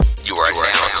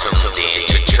in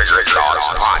to Trigger Thoughts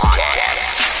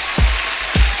Podcast.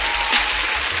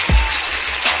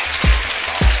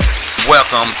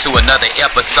 Welcome to another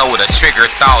episode of Trigger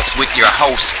Thoughts with your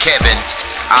host, Kevin.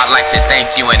 I'd like to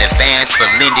thank you in advance for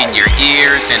lending your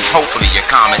ears and hopefully your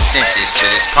common senses to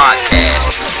this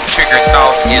podcast. Trigger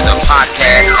Thoughts is a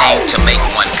podcast aimed to make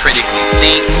one critically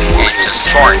think and to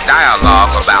spark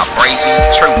dialogue about brazen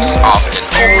truths often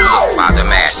overlooked by the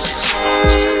masses.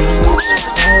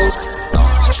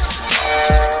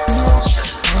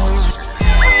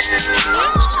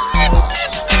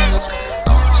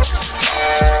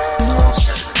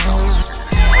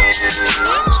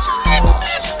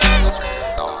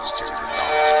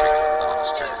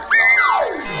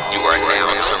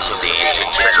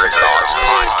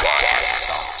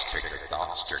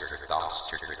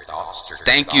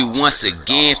 Thank you once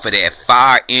again for that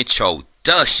fire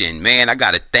introduction, man. I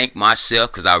gotta thank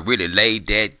myself because I really laid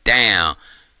that down.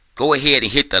 Go ahead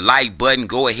and hit the like button.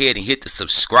 Go ahead and hit the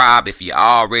subscribe if you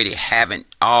already haven't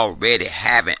done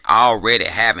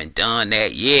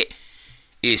that yet.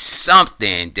 It's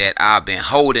something that I've been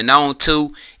holding on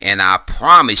to, and I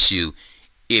promise you,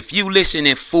 if you listen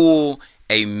in full,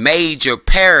 a major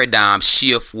paradigm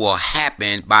shift will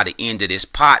happen by the end of this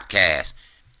podcast.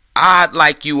 I'd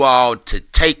like you all to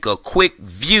take a quick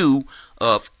view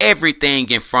of everything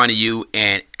in front of you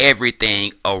and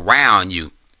everything around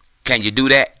you. Can you do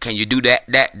that? Can you do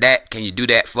that? Can you do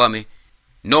that for me?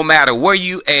 No matter where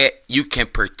you at, you can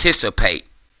participate.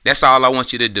 That's all I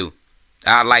want you to do.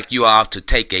 I'd like you all to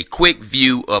take a quick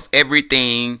view of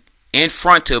everything in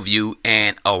front of you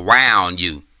and around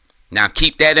you. Now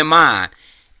keep that in mind.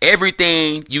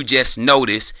 Everything you just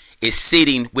noticed is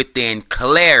sitting within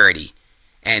clarity.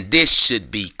 And this should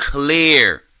be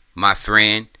clear, my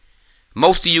friend.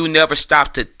 Most of you never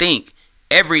stop to think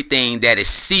everything that is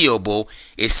seeable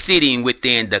is sitting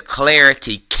within the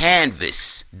clarity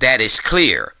canvas that is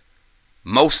clear.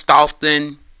 Most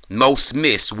often, most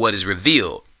miss what is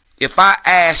revealed. If I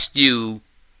asked you,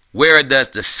 where does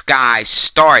the sky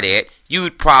start at,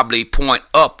 you'd probably point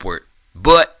upward.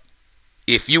 But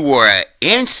if you were an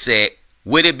insect,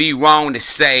 would it be wrong to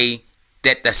say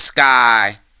that the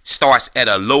sky starts at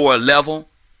a lower level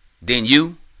than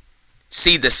you?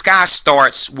 See, the sky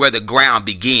starts where the ground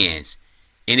begins.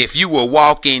 And if you were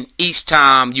walking each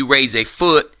time you raise a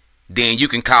foot, then you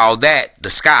can call that the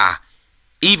sky.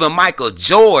 Even Michael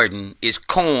Jordan is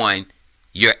coined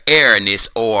your airness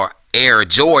or Air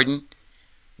Jordan.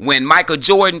 When Michael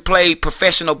Jordan played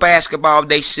professional basketball,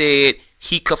 they said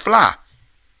he could fly.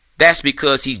 That's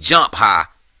because he jumped high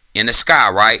in the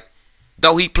sky, right?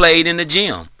 Though he played in the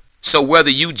gym. So whether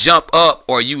you jump up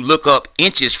or you look up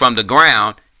inches from the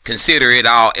ground, consider it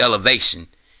all elevation.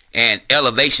 And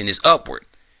elevation is upward.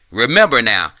 Remember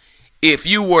now, if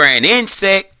you were an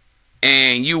insect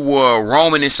and you were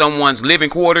roaming in someone's living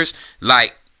quarters,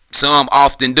 like some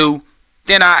often do,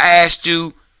 then I asked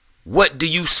you, what do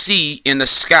you see in the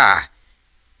sky?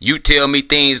 You tell me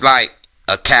things like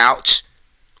a couch,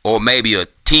 or maybe a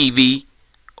TV,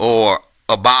 or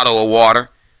a bottle of water.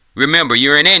 Remember,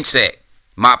 you're an insect.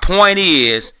 My point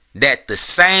is that the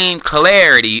same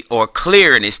clarity or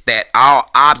clearness that all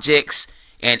objects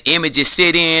and images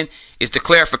sit in is the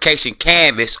clarification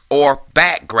canvas or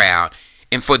background.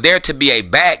 And for there to be a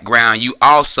background, you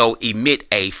also emit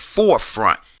a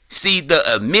forefront. See, the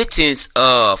emittance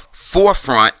of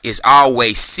forefront is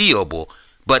always seeable,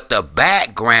 but the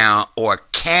background or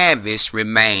canvas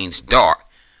remains dark,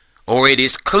 or it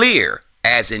is clear,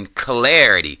 as in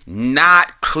clarity,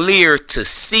 not clear to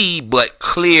see, but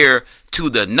clear to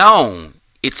the known.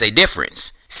 It's a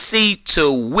difference. See,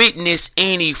 to witness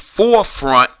any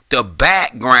forefront, the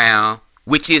background,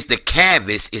 which is the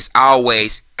canvas, is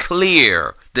always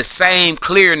clear. The same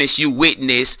clearness you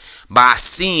witness by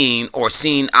seeing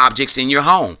objects in your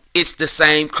home. It's the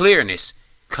same clearness.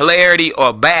 Clarity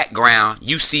or background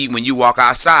you see when you walk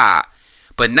outside.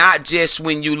 But not just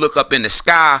when you look up in the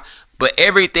sky, but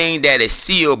everything that is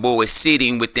seeable is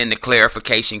sitting within the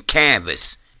clarification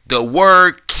canvas. The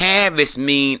word canvas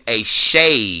means a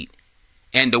shade,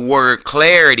 and the word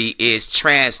clarity is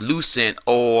translucent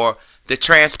or the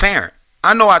transparent.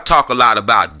 I know I talk a lot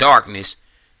about darkness,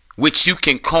 which you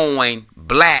can coin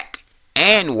black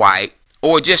and white,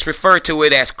 or just refer to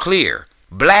it as clear.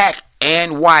 Black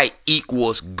and white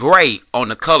equals gray on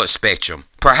the color spectrum.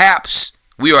 Perhaps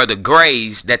we are the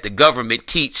grays that the government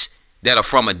teach that are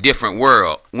from a different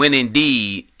world, when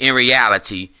indeed, in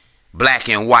reality, black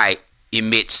and white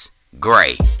emits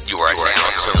gray. You are now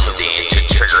tuned in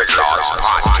to Trigger Thoughts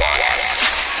Podcast.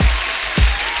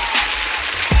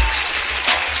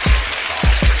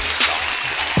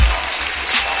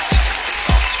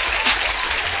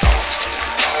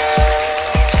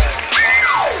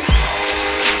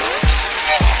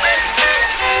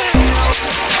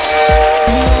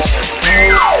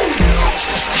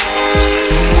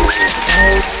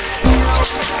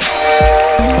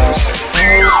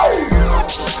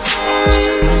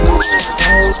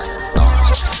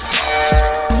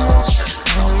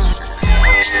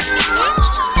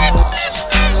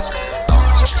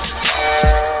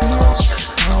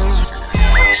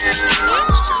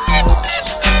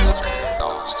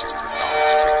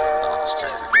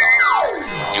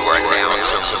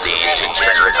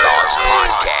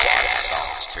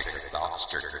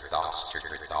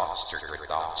 trigger thoughts, trigger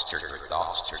thoughts, trigger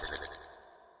thoughts, trigger thoughts, trigger